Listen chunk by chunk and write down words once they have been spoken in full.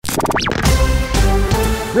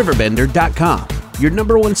Riverbender.com, your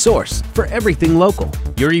number one source for everything local.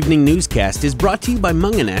 Your evening newscast is brought to you by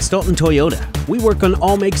Mungenast Alton Toyota. We work on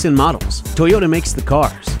all makes and models. Toyota makes the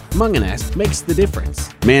cars. Mungenast makes the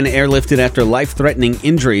difference. Man airlifted after life-threatening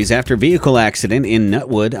injuries after vehicle accident in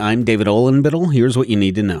Nutwood. I'm David Olenbittle. Here's what you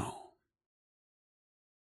need to know.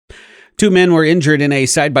 2 men were injured in a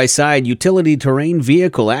side-by-side utility terrain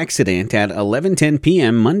vehicle accident at 11:10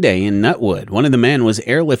 p.m. Monday in Nutwood. One of the men was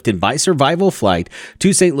airlifted by survival flight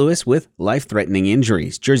to St. Louis with life-threatening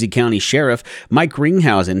injuries. Jersey County Sheriff Mike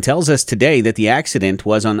Ringhausen tells us today that the accident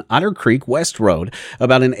was on Otter Creek West Road,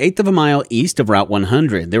 about an eighth of a mile east of Route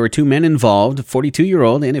 100. There were 2 men involved, a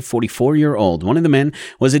 42-year-old and a 44-year-old. One of the men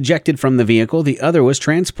was ejected from the vehicle. The other was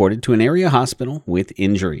transported to an area hospital with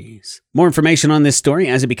injuries. More information on this story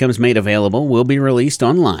as it becomes made available will be released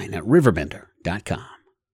online at riverbender.com.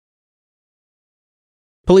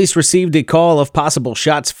 Police received a call of possible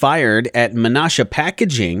shots fired at Menasha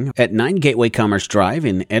Packaging at 9 Gateway Commerce Drive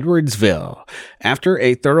in Edwardsville. After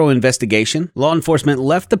a thorough investigation, law enforcement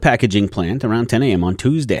left the packaging plant around 10 a.m. on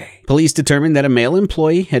Tuesday. Police determined that a male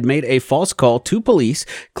employee had made a false call to police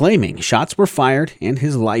claiming shots were fired and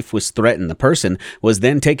his life was threatened. The person was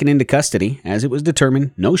then taken into custody as it was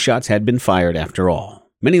determined no shots had been fired after all.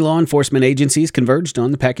 Many law enforcement agencies converged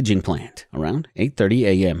on the packaging plant around 8:30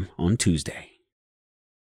 a.m. on Tuesday.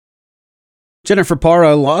 Jennifer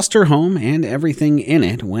Parra lost her home and everything in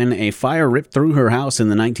it when a fire ripped through her house in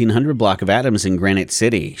the 1900 block of Adams in Granite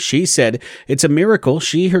City. She said it's a miracle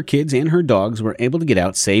she, her kids, and her dogs were able to get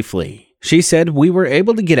out safely. She said, "We were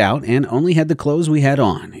able to get out and only had the clothes we had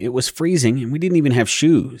on. It was freezing and we didn't even have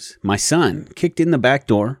shoes. My son kicked in the back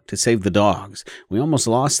door to save the dogs. We almost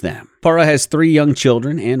lost them." Parra has 3 young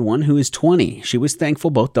children and one who is 20. She was thankful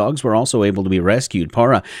both dogs were also able to be rescued.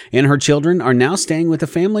 Parra and her children are now staying with a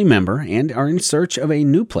family member and are in search of a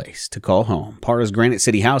new place to call home. Parra's Granite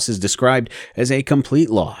City house is described as a complete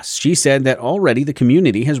loss. She said that already the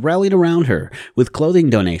community has rallied around her with clothing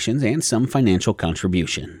donations and some financial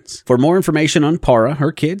contributions. For more information on Parra,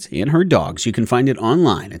 her kids, and her dogs, you can find it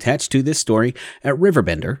online attached to this story at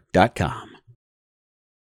riverbender.com.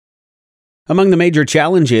 Among the major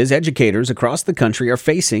challenges educators across the country are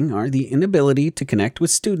facing are the inability to connect with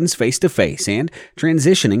students face-to-face and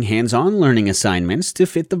transitioning hands-on learning assignments to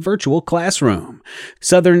fit the virtual classroom.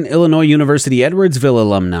 Southern Illinois University Edwardsville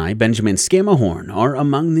alumni Benjamin Scammahorn are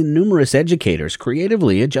among the numerous educators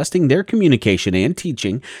creatively adjusting their communication and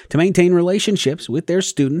teaching to maintain relationships with their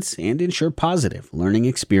students and ensure positive learning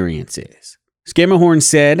experiences. Scammahorn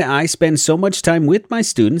said, "I spend so much time with my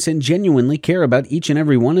students and genuinely care about each and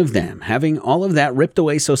every one of them. Having all of that ripped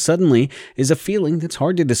away so suddenly is a feeling that's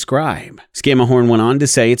hard to describe." Scammahorn went on to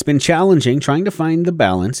say, "It's been challenging trying to find the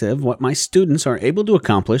balance of what my students are able to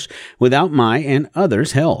accomplish without my and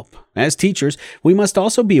others' help. As teachers, we must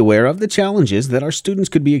also be aware of the challenges that our students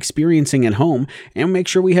could be experiencing at home and make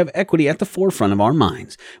sure we have equity at the forefront of our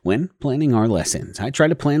minds when planning our lessons. I try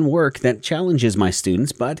to plan work that challenges my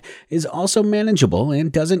students but is also manageable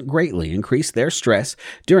and doesn't greatly increase their stress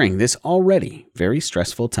during this already very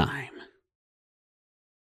stressful time."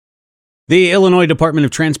 The Illinois Department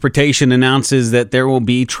of Transportation announces that there will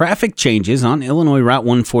be traffic changes on Illinois Route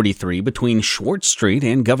 143 between Schwartz Street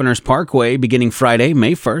and Governor's Parkway beginning Friday,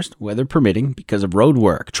 May 1st, weather permitting, because of road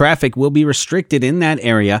work. Traffic will be restricted in that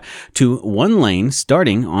area to 1 lane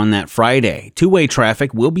starting on that Friday. 2-way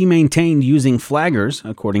traffic will be maintained using flaggers,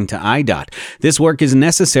 according to IDOT. This work is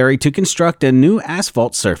necessary to construct a new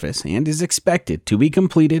asphalt surface and is expected to be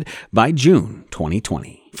completed by June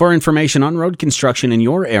 2020. For information on road construction in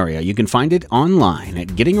your area, you can find it online at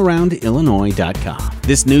gettingaroundillinois.com.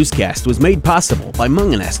 This newscast was made possible by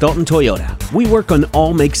Mungenast Alton Toyota. We work on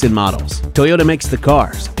all makes and models. Toyota makes the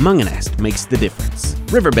cars. Mungenast makes the difference.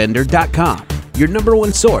 Riverbender.com, your number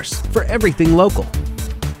one source for everything local.